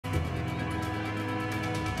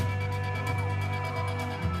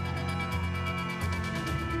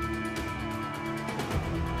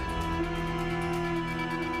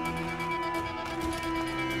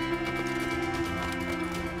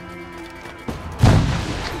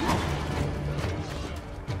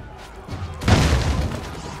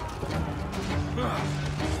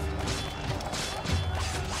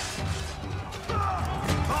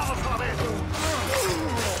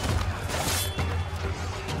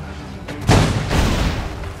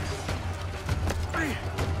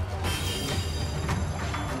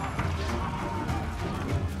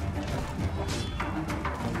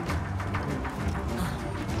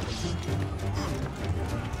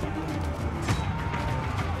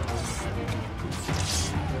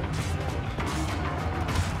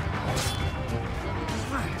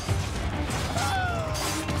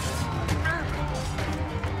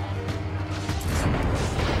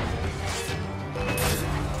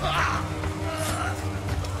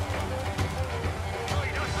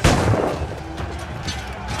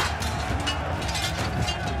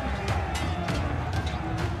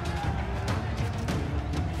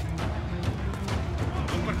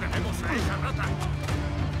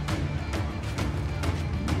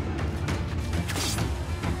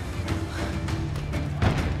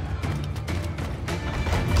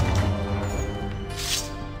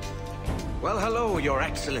Well, hello, Your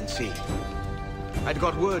Excellency. I'd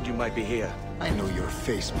got word you might be here. I know your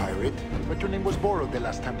face, pirate, but your name was borrowed the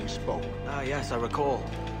last time we spoke. Ah, yes, I recall.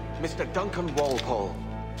 Mr. Duncan Walpole.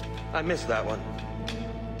 I missed that one.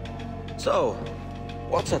 So,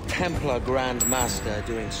 what's a Templar Grand Master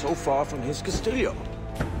doing so far from his Castillo?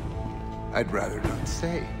 I'd rather not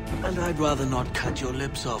say. And I'd rather not cut your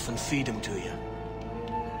lips off and feed him to you.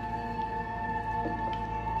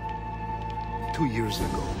 2 years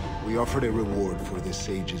ago, we offered a reward for the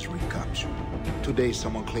sage's recapture. Today,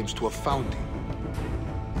 someone claims to have found him.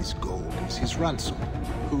 His gold is his ransom.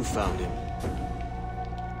 Who found him?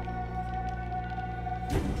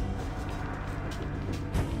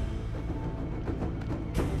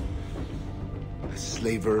 A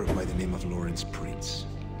slaver by the name of Lawrence Prince.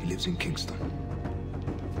 He lives in Kingston.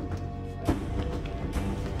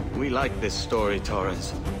 We like this story,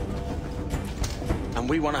 Torres. And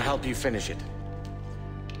we want to help you finish it.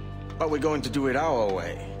 But we're going to do it our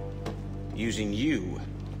way. Using you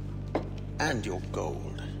and your gold.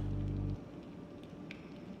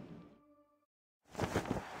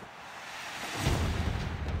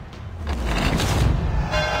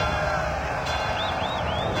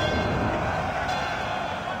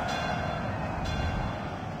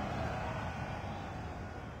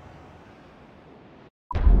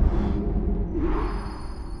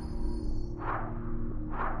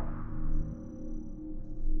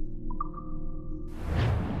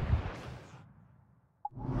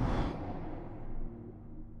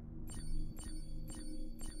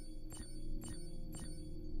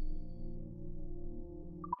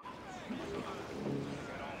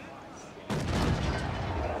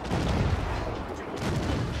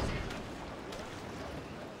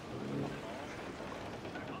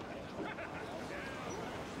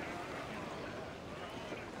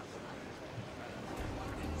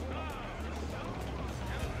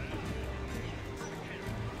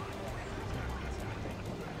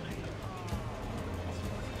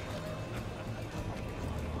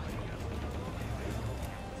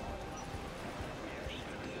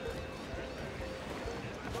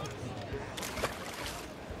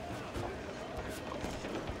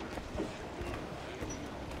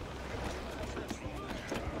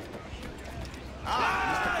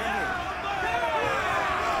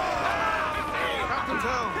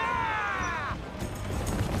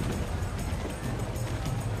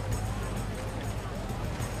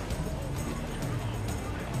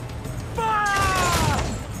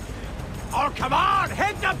 Come on!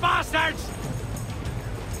 Hit the bastards!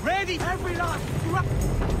 Ready, every last...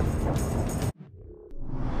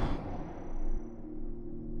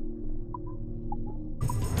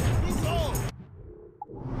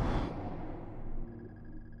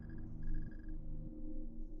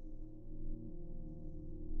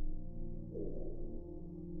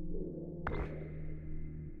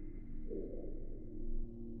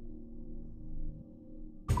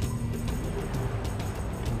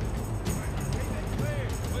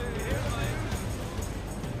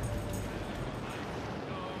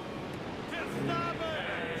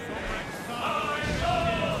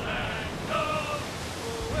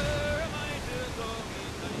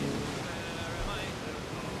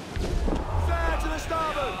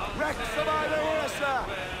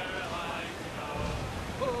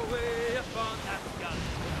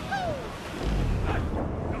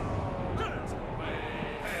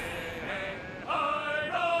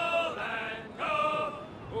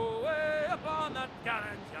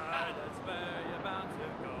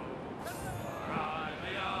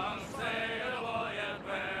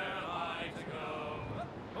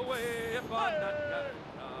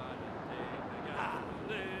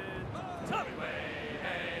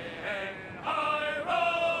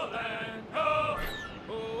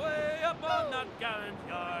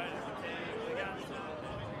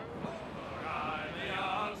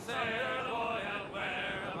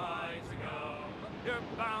 You're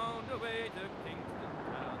bound away to Kingston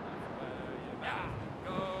town, that's where you're bound to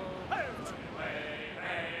go. Hey,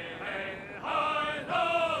 hey, hey, hi, ho,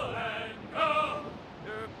 and go.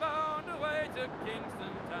 You're bound away to Kingston.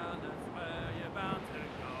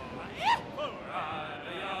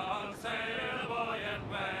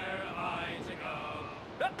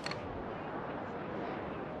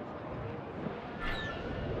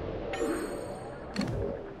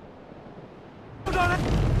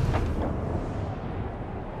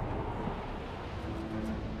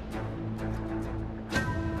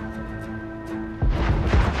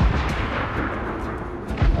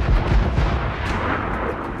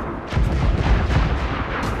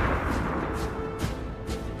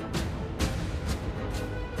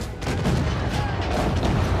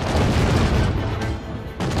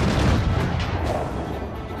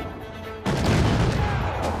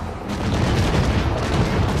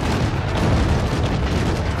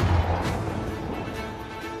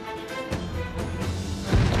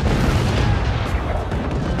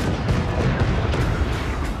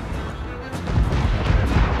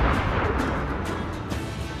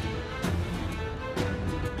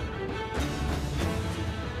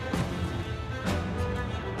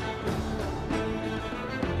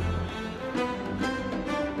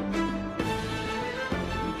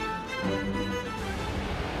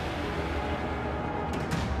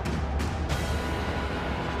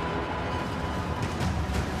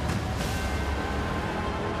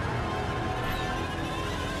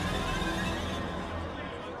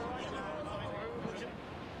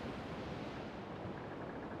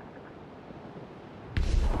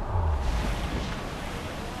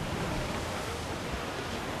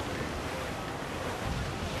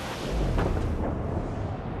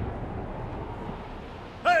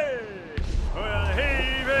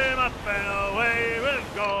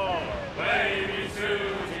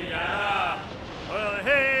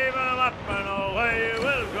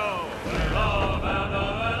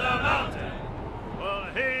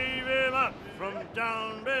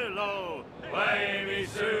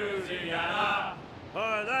 Susiana,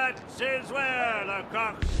 for that is where the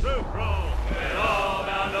cocks do crow. We're all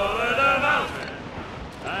bound over the mountain,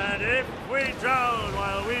 and if we drown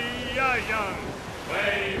while we are young,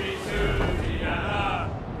 baby Susiana,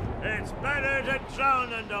 it's better to drown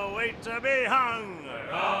than to wait to be hung.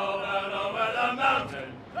 We're all bound over the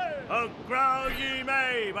mountain. Oh, growl ye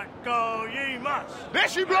may, but go ye must. There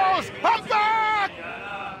she blows! I'm back!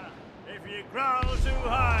 If you growl too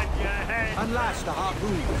hard, your head... Unlash the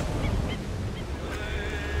harpoon.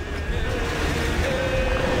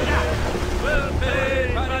 We'll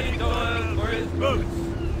pay Paddy Doyle for his boots.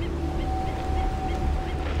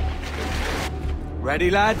 Ready,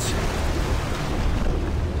 lads?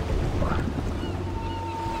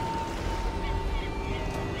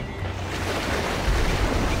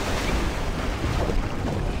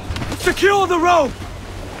 Secure the rope!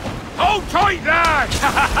 Hold tight, lad!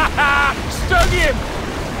 Stun him!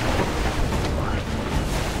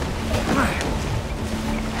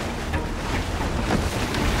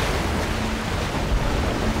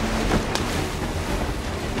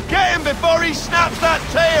 Get him before he snaps that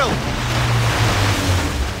tail!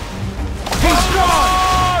 He's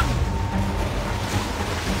gone!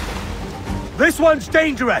 This one's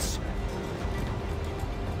dangerous!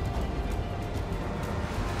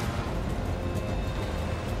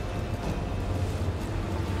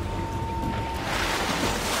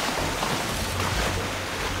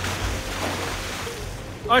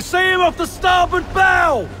 I see him off the starboard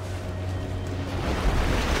bow!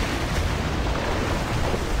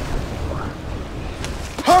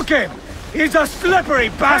 Hook him! He's a slippery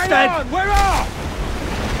bastard! Hang on, we're off!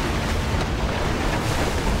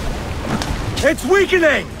 It's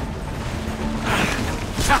weakening!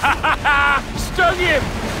 Stung him!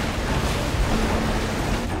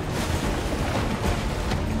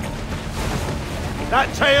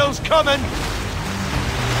 That tail's coming!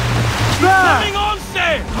 Coming on,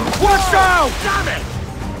 Sam! Watch out! Damn it!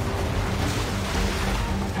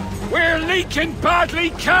 We're leaking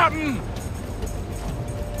badly, Captain!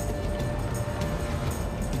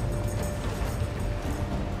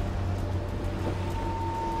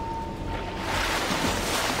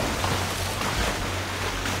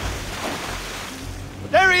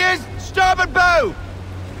 There he is! Starboard bow!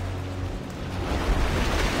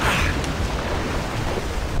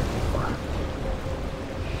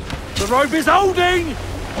 The rope is holding!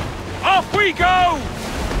 Off we go!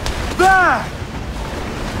 There!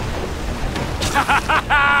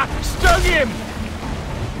 Stung him!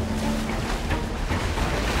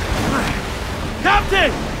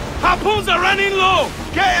 Captain! Harpoons are running low!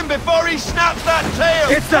 Get him before he snaps that tail!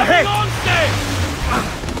 It's the hit! On, Sam!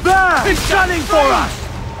 There! He's gunning for us!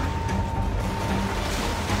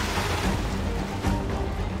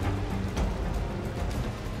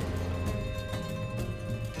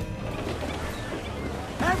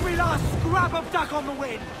 Every last scrap of duck on the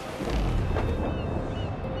wind!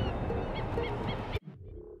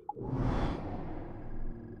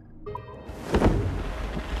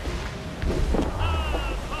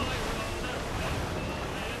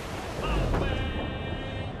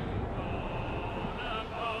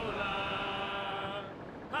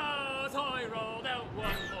 As I rolled out one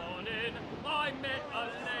morning, I met a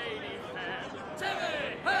lady fair.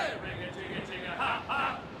 Timmy! Hey! Ring-a-jing-a-jing-a,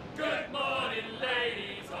 ha-ha! Good morning,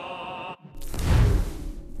 ladies all!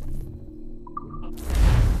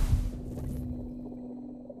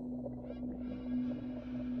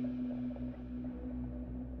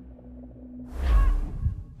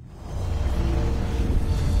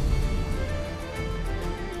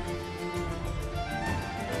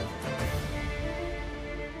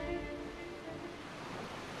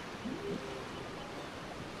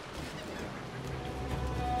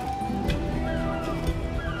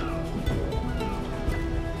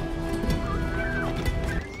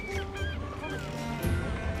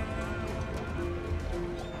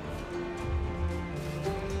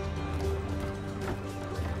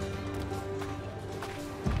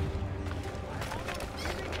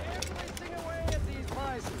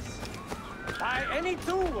 Buy any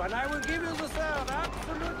two, and I will give you the third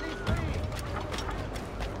absolutely free.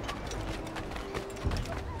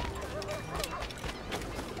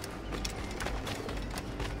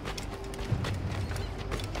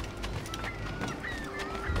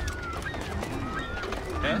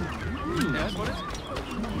 Yes, what is it?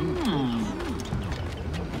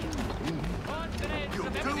 You'll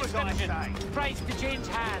do as I say. Price to change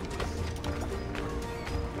hands.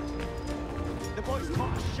 The boys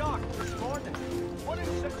caught a shark this morning. What is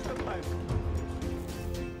 6 the pound?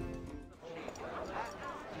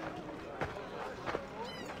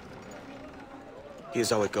 Here's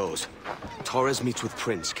how it goes. Torres meets with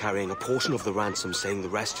Prince, carrying a portion of the ransom, saying the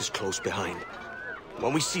rest is close behind.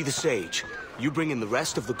 When we see the Sage, you bring in the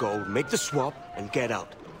rest of the gold, make the swap, and get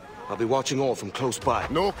out. I'll be watching all from close by.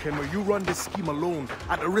 No, Kenway, you run this scheme alone,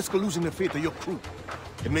 at the risk of losing the faith of your crew.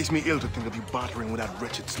 It makes me ill to think of you bartering with that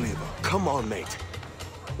wretched slaver. Come on, mate.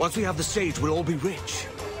 Once we have the Sage, we'll all be rich.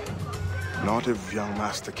 Not if young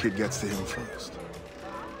Master Kid gets to him first.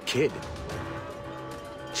 Kid?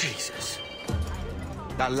 Jesus.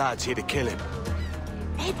 That lad's here to kill him.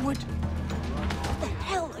 Edward! What the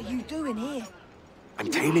hell are you doing here?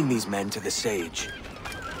 I'm tailing these men to the Sage.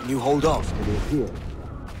 And you hold off till they're here.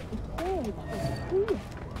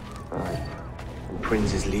 Aye. And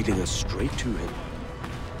Prince is leading us straight to him.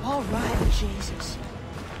 All right, Jesus.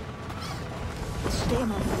 Stay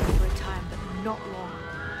my boy for a time, but not long.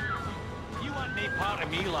 You want me part of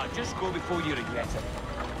me, lad? Just go before you regret it.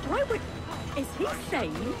 Why would... Is he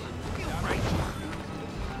sane?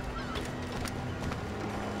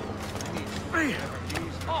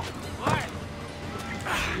 Oh, right.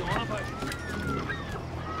 What are you on about?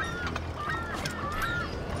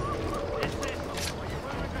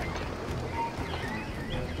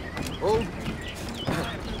 Oh.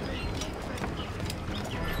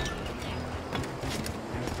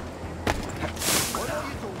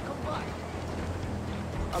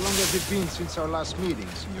 How long has it been since our last meeting,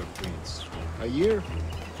 Senor Prince? A year?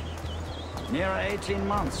 Near 18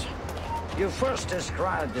 months. You first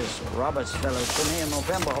described this Roberts fellow to me in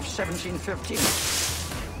November of 1715.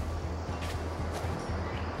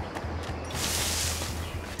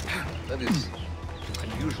 That is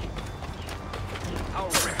unusual. How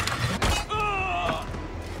rare.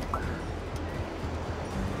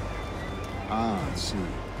 Ah, I see.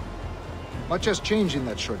 Much has changed in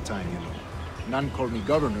that short time, you know. None called me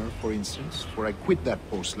governor, for instance, for I quit that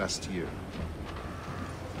post last year.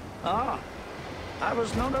 Ah, I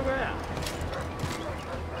was not aware.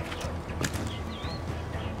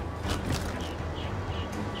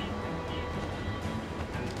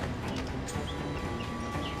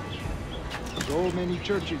 So many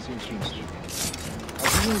churches in Kingston.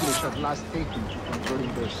 As the English at last taken to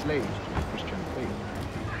converting their slaves to the Christian faith.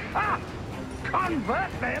 Ah!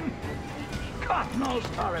 Convert them? God knows,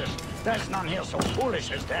 Torres. There's none here so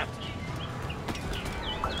foolish as that.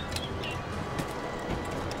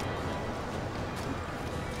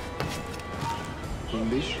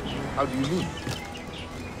 Foolish? How do you mean?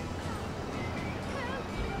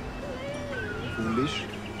 Foolish?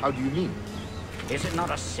 How do you mean? Is it not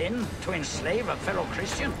a sin to enslave a fellow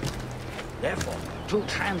Christian? Therefore, to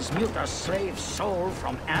transmute a slave's soul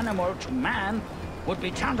from animal to man would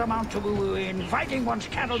be tantamount to inviting one's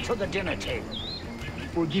cattle to the dinner table.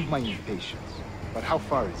 Forgive my impatience, but how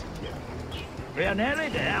far is it yet? We're nearly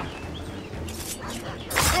there.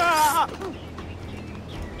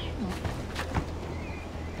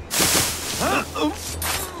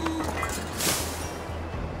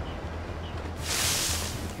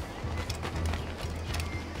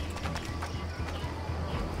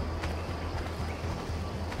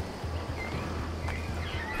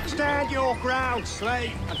 Stand your ground,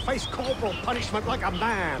 slave, and face corporal punishment like a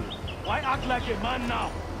man. Why act like a man now,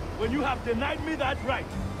 when you have denied me that right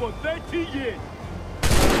for 30 years?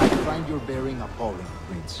 I find your bearing appalling,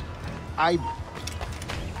 Prince. I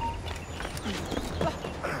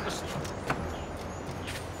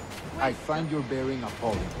find your bearing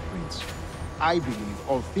appalling, Prince. I believe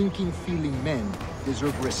all thinking, feeling men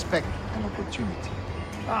deserve respect and opportunity.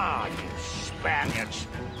 Ah, you Spaniards.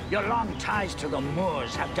 Your long ties to the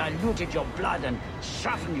Moors have diluted your blood and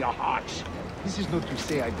softened your hearts. This is not to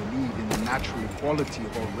say I believe in the natural equality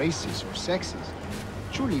of all races or sexes.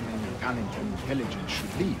 Surely men with talent and intelligence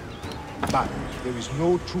should lead. But there is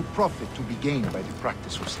no true profit to be gained by the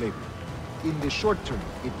practice of slavery. In the short term,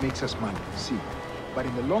 it makes us money, see. But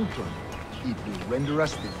in the long term, it will render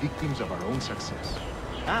us the victims of our own success.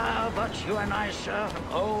 Ah, but you and I, sir,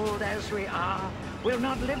 old as we are, will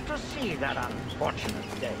not live to see that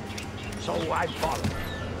unfortunate day. So I follow.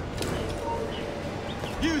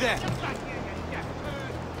 You there!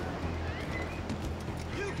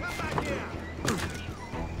 You come back here!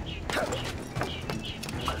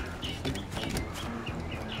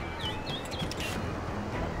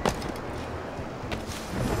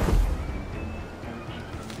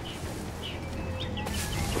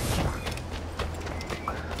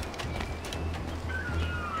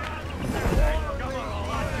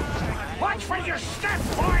 Watch where you step,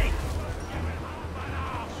 boy!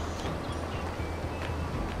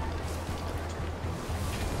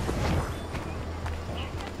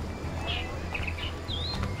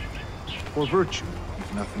 For virtue,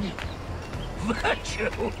 if nothing else.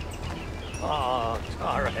 Virtue? Oh,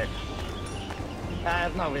 Torres. I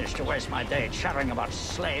have no wish to waste my day chattering about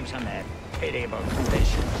slaves and their pitiable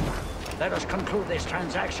conditions. Let us conclude this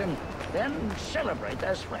transaction, then celebrate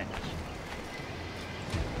as friends.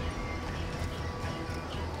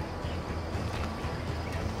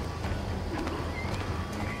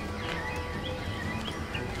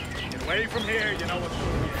 Get away from here, you know what's going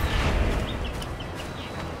on.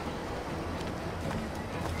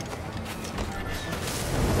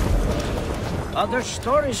 Other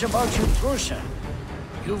stories about you, too, sir.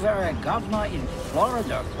 You were a governor in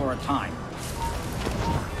Florida for a time.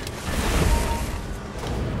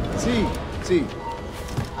 See.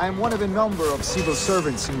 I am one of a number of civil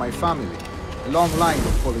servants in my family. A long line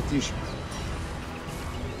of politicians.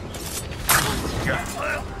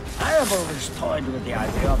 I have always toyed with the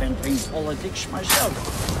idea of entering politics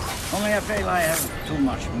myself. Only I feel I have too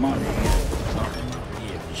much money and not enough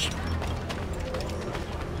years.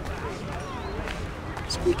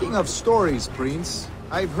 Speaking of stories, Prince,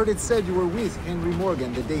 I've heard it said you were with Henry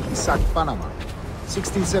Morgan the day he sacked Panama.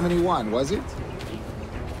 1671, was it?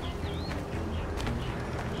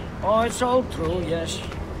 Oh, it's all true, yes.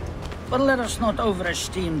 But let us not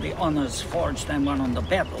overesteem the honors forged and won on the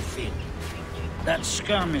battlefield. That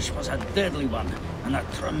skirmish was a deadly one, and a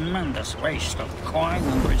tremendous waste of coin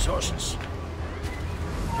and resources.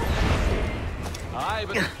 Aye,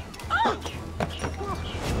 but...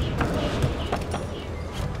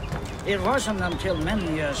 It wasn't until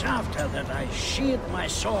many years after that I sheathed my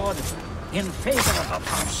sword in favor of a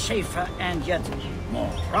far safer and yet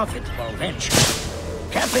more profitable venture.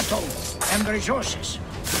 Capital and resources.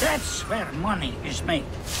 That's where money is made.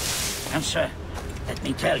 And sir, let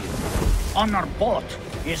me tell you, honor bought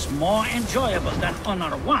is more enjoyable than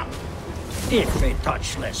honor won, if a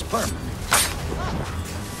touch less permanent.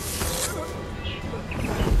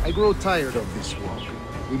 I grow tired of this walk.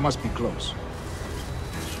 We must be close.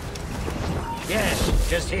 Yes,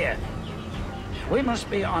 just here. We must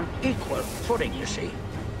be on equal footing, you see.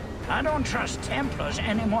 I don't trust Templars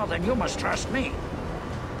any more than you must trust me.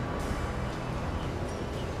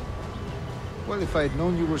 Well, if I had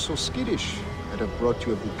known you were so skittish, I'd have brought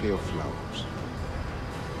you a bouquet of flowers.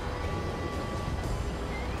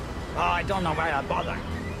 Oh, I don't know why I bother.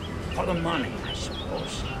 For the money, I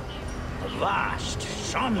suppose. The vast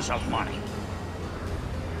sums of money.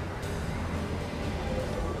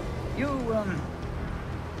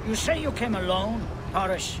 You say you came alone,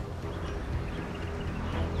 Horace?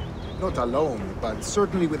 Not alone, but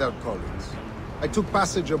certainly without colleagues. I took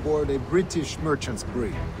passage aboard a British merchant's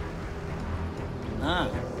brig. Ah.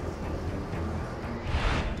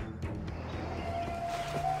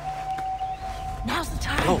 Now's the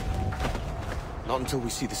time. No. Not until we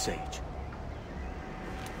see the sage.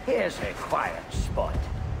 Here's a quiet spot.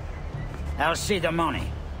 I'll see the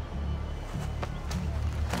money.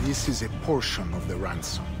 This is a portion of the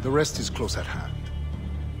ransom. The rest is close at hand.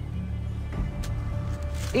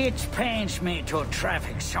 It pains me to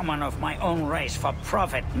traffic someone of my own race for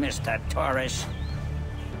profit, Mr. Torres.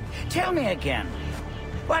 Tell me again,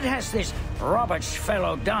 what has this Roberts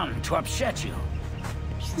fellow done to upset you?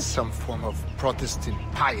 Is this some form of Protestant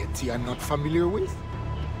piety I'm not familiar with?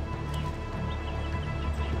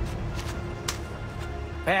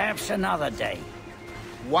 Perhaps another day.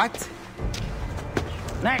 What?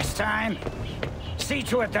 Next time, see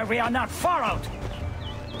to it that we are not followed.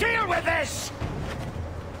 Deal with this!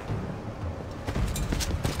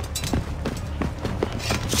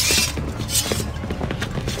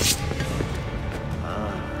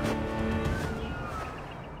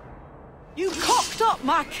 You cocked up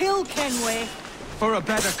my kill, Kenway. For a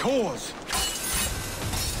better cause.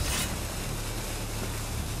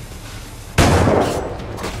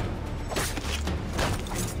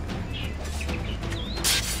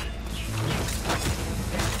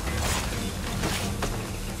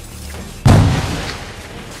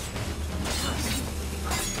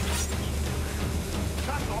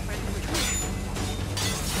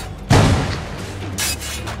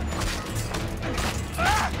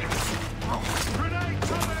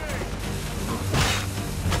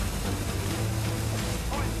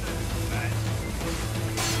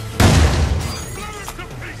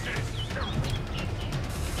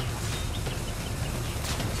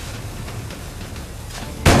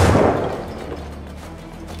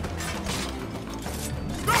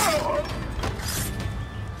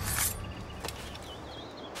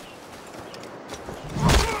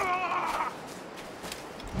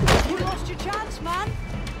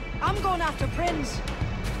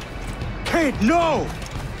 Kid, no!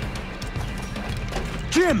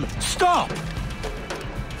 Jim, stop!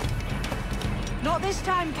 Not this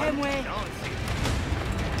time, Kenway.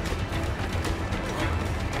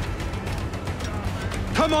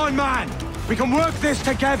 Come on, man! We can work this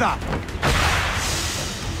together!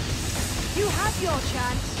 You have your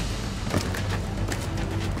chance.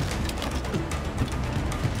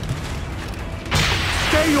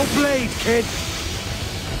 Stay your blade, kid!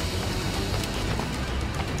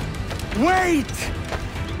 Wait!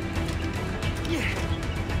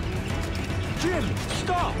 Jim,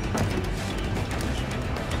 stop!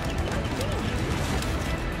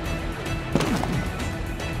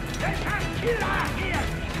 There's a killer here!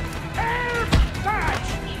 Help!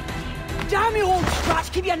 Badge! Damn you, old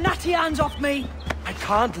Strat! Keep your natty hands off me! I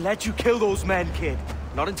can't let you kill those men, kid.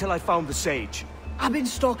 Not until I found the sage. I've been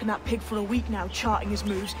stalking that pig for a week now, charting his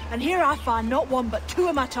moves, and here I find not one but two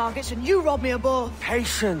of my targets, and you rob me of both.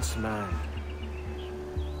 Patience, man.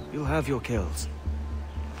 You'll have your kills.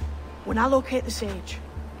 When I locate the sage,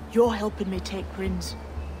 you're helping me take Prince.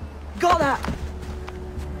 Got that?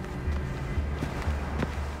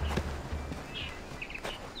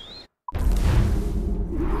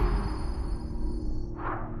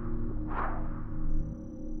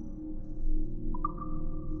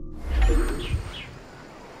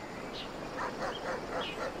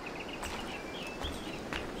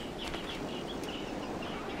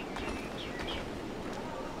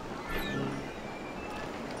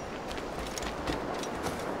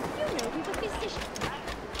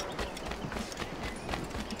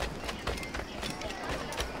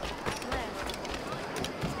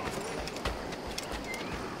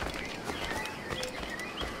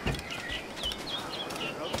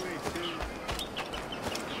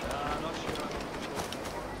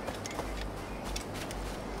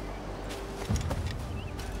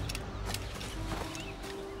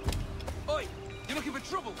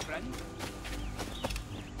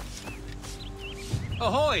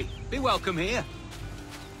 Ahoy! Be welcome here.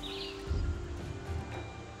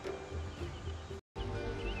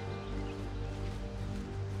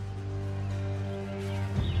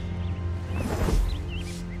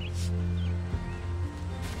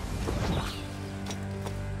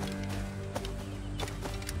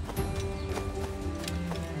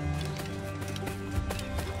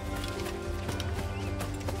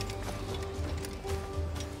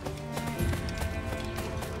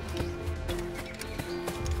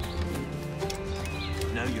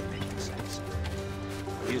 Now you're making sense.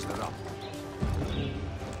 Here's the rub.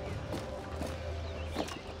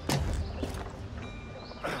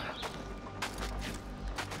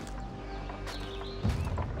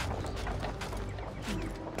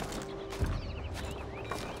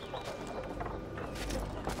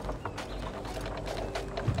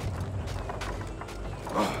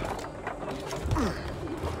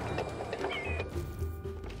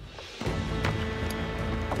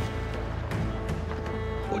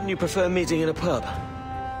 Wouldn't you prefer meeting in a pub?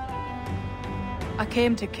 I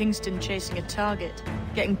came to Kingston chasing a target.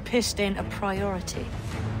 Getting pissed ain't a priority.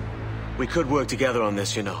 We could work together on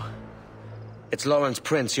this, you know. It's Lawrence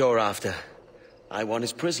Prince you're after. I want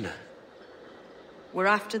his prisoner. We're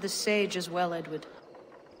after the sage as well, Edward.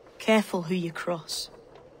 Careful who you cross.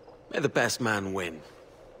 May the best man win.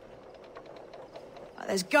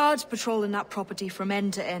 There's guards patrolling that property from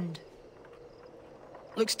end to end.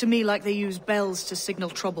 Looks to me like they use bells to signal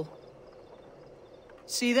trouble.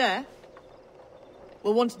 See there?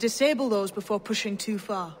 We'll want to disable those before pushing too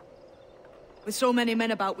far. With so many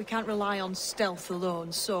men about, we can't rely on stealth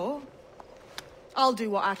alone, so... I'll do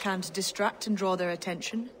what I can to distract and draw their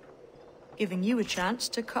attention, giving you a chance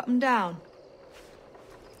to cut them down.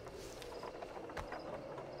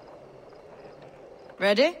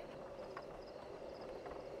 Ready?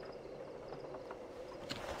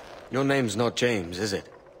 Your name's not James, is it?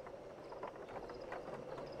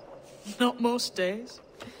 Not most days.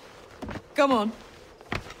 Come on.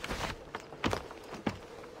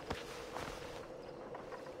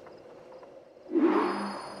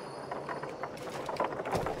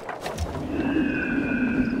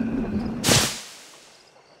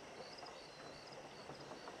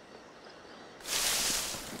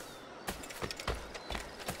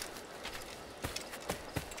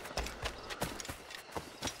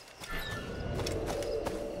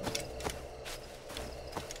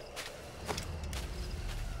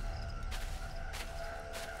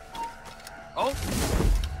 Oh!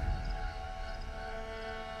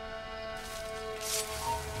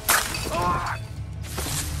 Ah!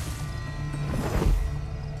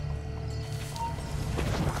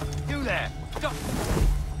 You there! Stop!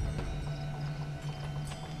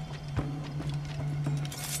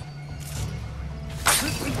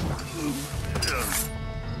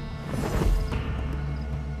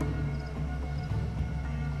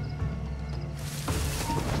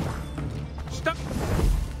 Stop!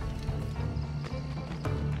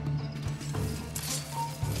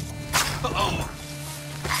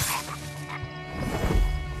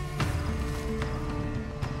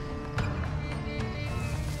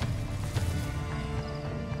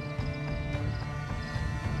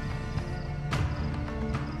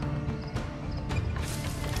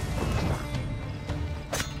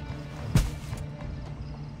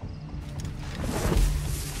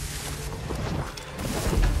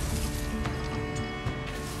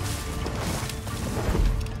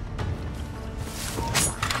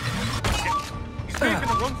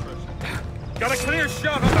 got a clear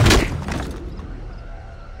shot on them!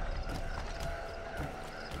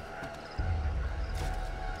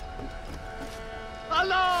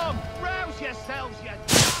 Alarm! Rouse yourselves, you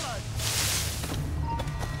dullards!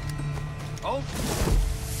 Oh!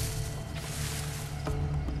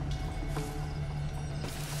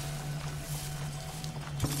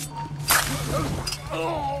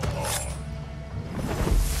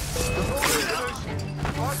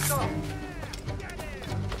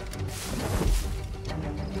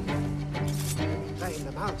 Playing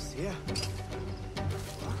the mouse, yeah?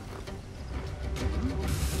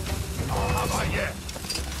 How about you?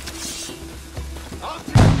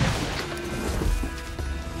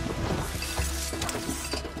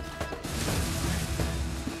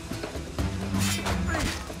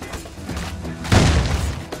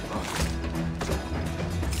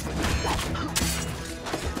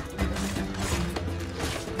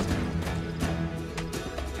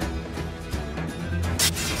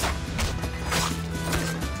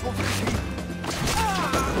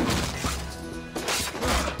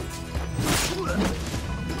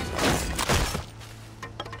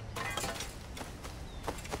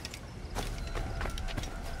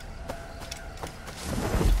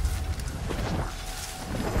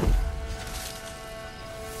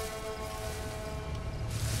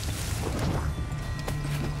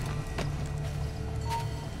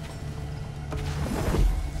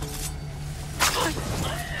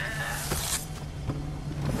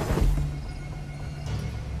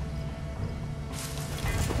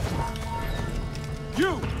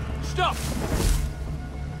 You! Stop!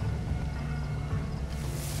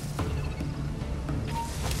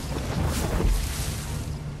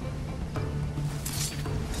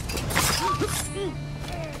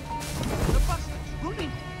 The bastard's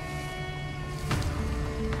running!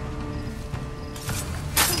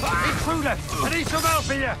 Intruder! I need some help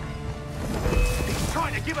here! He's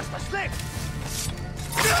trying to give us the slip!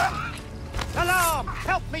 Alarm!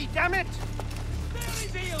 Help me, damn it!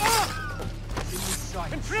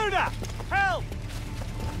 Intruder! Help!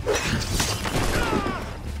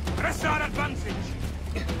 Press our advantage!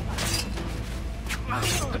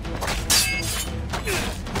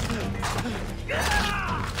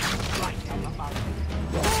 Right down the mouth.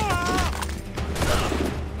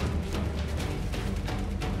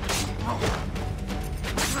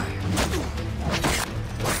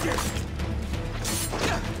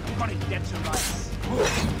 Got him dead to rights.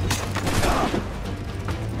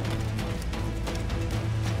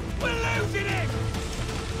 We're losing it!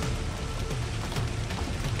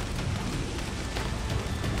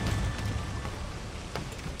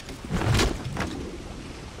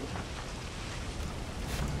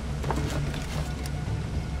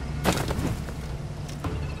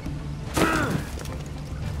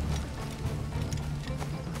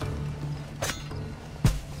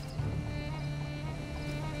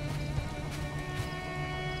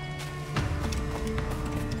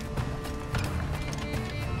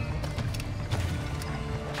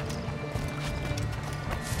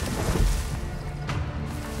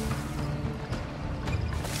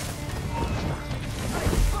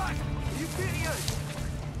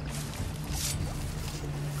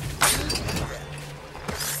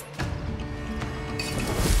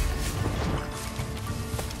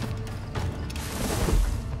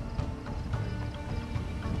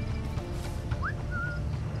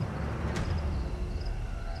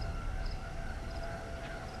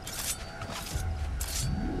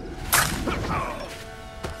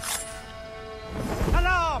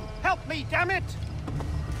 Alarm! Help me, damn it!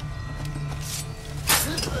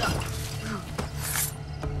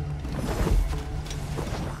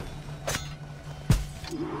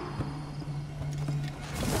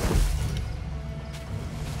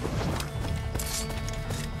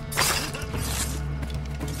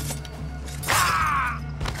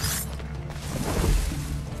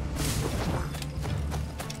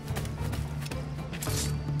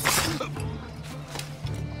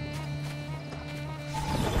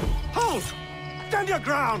 Hold! Stand your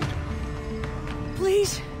ground!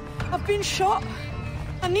 Please, I've been shot.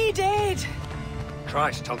 I need aid.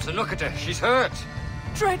 Christ, Thompson, look at her. She's hurt.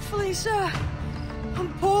 Dreadfully, sir.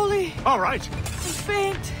 I'm poorly. All right. I'm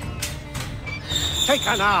faint. Take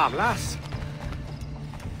an arm, lass.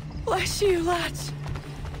 Bless you, lads.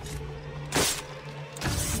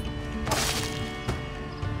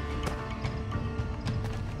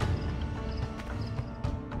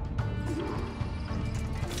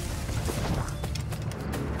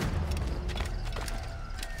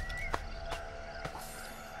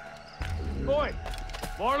 Boy!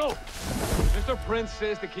 Marlowe! Mr. Prince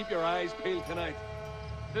says to keep your eyes peeled tonight.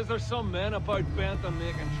 Says there's some men about bent on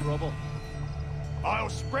making trouble. I'll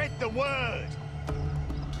spread the word.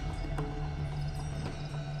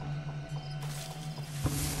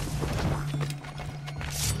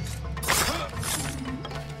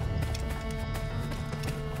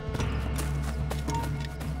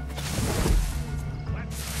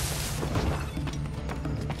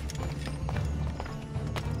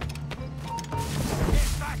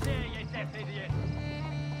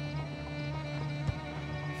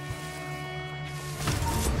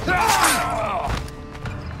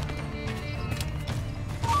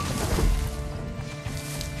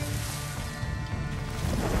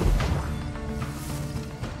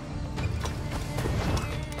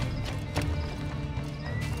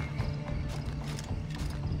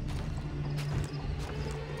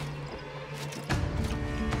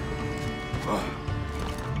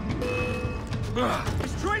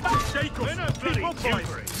 He's trying to shake us! We're no bloody People boys!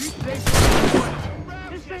 timbering. You say so?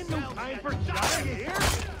 This ain't no time for shouting here!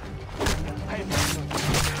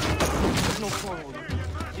 There's no quarrel.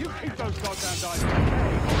 You keep those goddamn dice away.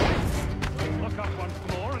 Look up once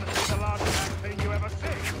more and see the largest thing you ever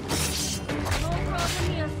see. No problem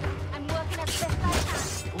here. I'm working as best I can.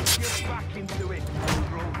 Put your back into it,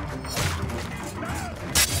 bro.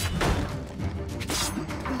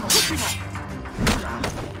 Push him off!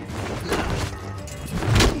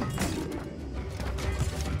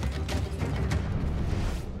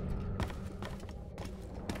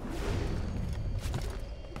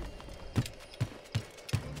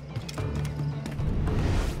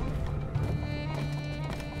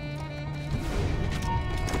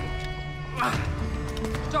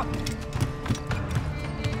 Stop!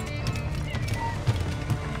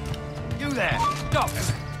 You there! Stop!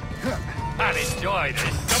 I'll enjoy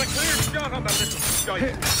this. Got a clear shot on that little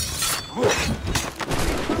shite.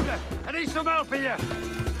 I need some help here.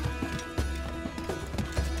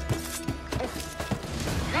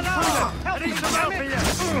 Hello! I need some help here.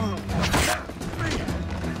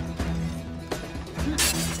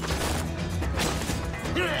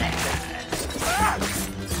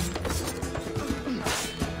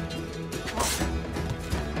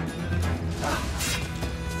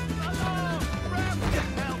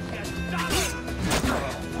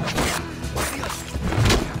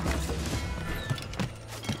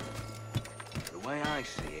 The way I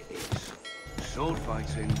see it is, sword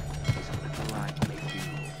fighting is a little like making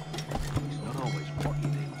love. It's not always what you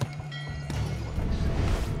do, it's what you say.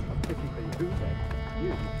 Pity for you, then.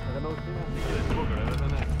 You are the most inarticulate bugger I've ever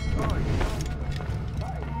met.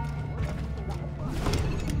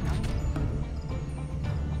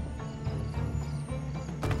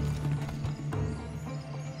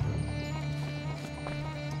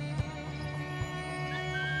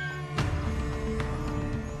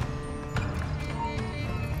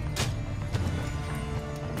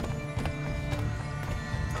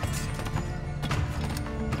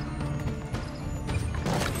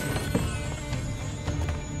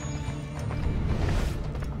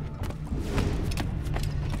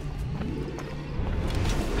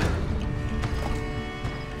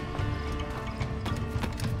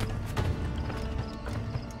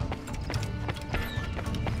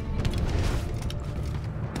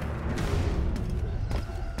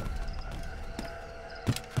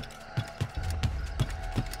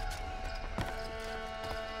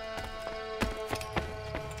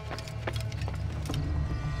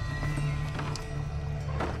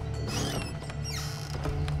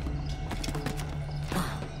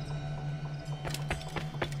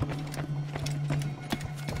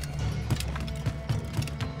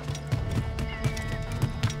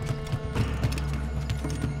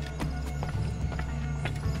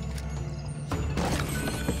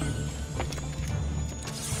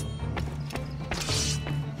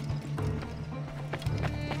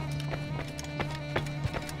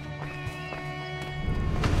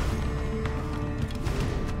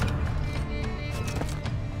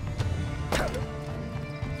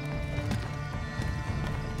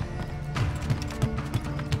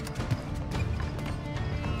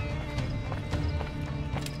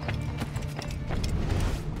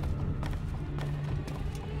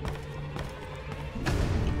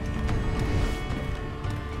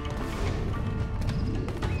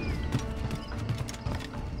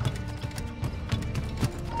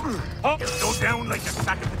 Oh, go down like a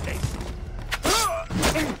sack of potatoes.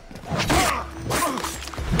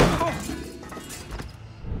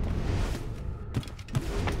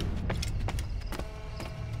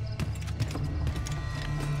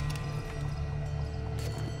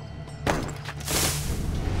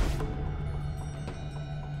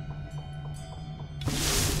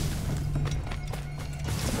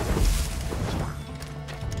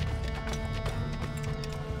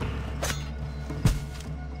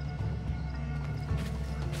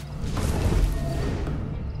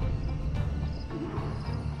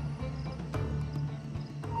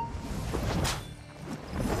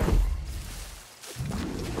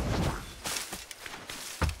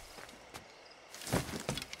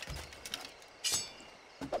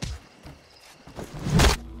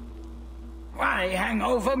 eye hang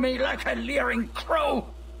over me like a leering crow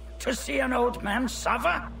to see an old man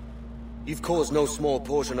suffer? You've caused no small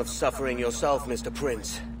portion of suffering yourself, Mr.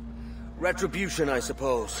 Prince. Retribution, I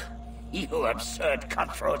suppose. You absurd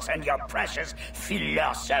cutthroats and your precious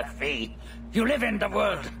philosophy. You live in the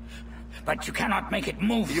world, but you cannot make it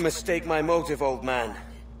move. You mistake my motive, old man.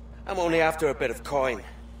 I'm only after a bit of coin.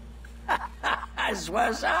 As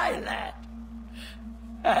was I, lad.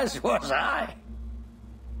 As was I.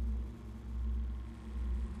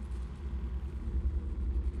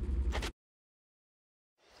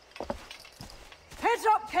 Heads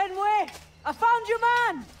up, Kenway! I found your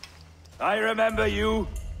man! I remember you.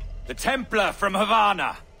 The Templar from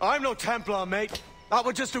Havana. I'm no Templar, mate. That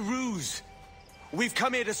was just a ruse. We've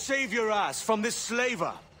come here to save your ass from this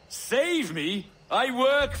slaver. Save me? I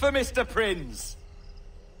work for Mr. Prince.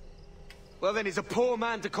 Well, then he's a poor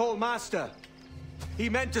man to call master. He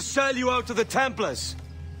meant to sell you out to the Templars.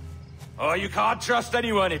 Oh, you can't trust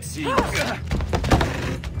anyone, it seems.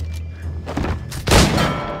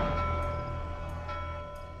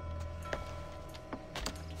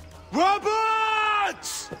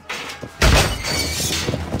 Roberts!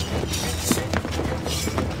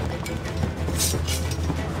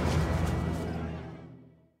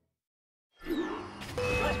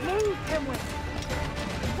 Let's move, Kenway!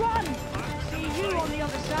 Run! See you on the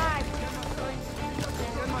other side!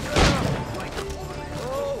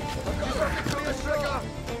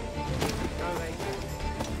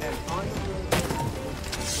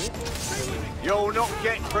 You'll not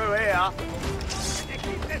get through here.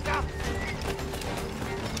 Keep this up!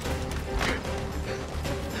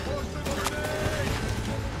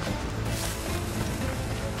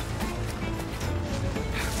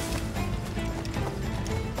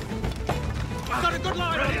 I've got a good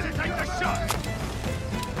line. Ready to take the shot.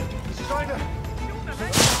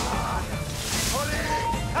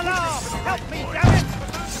 Alarm! Help me, damn it!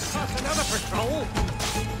 That's another patrol!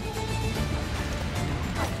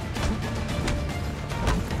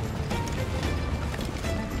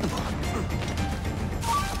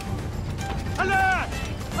 Alert!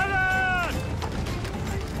 Alert!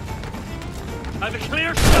 And a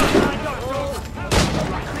clear shot.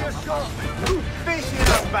 Clear shot! Fish in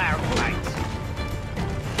a barrel, mate!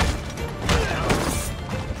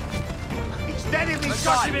 He's dead in his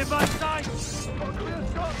Got him sights! in my sight. Clear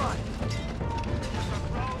shot, mate!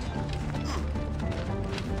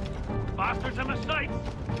 Bastards in my sights.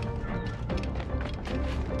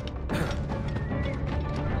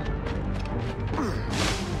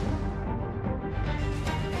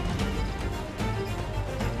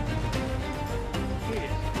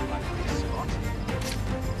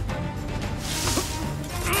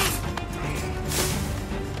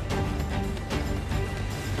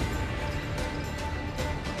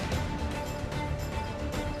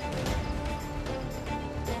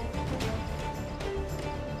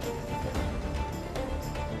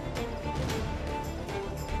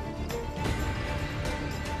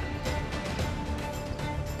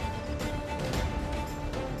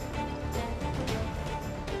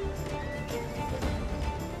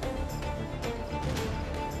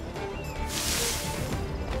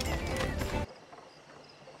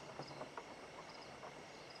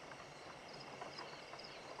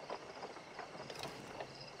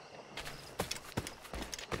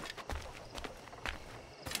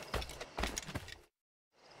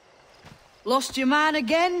 Lost your man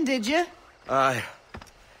again, did you? Aye.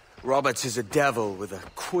 Roberts is a devil with a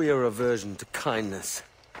queer aversion to kindness.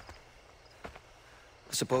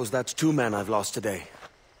 I suppose that's 2 men I've lost today.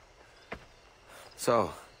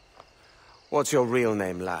 So, what's your real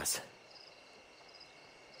name, lass?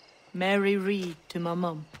 Mary Reed to my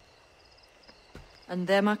mum. And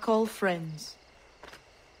them I call friends.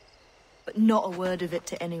 But not a word of it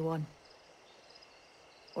to anyone.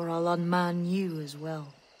 Or I'll unman you as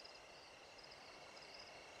well.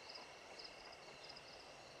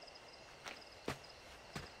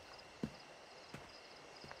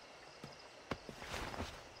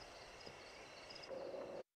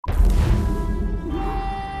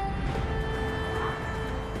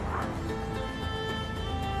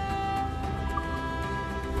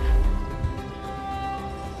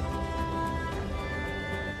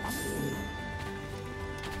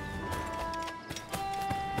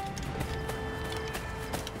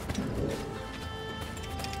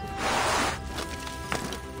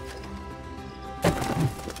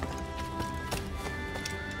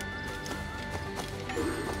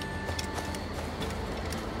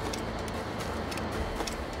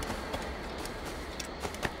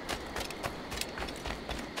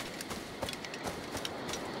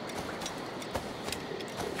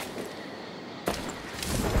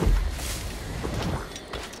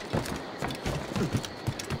 What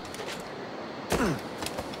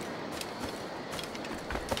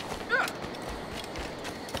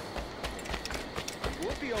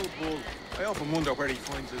the old bull? I often wonder where he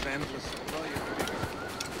finds his endless supply of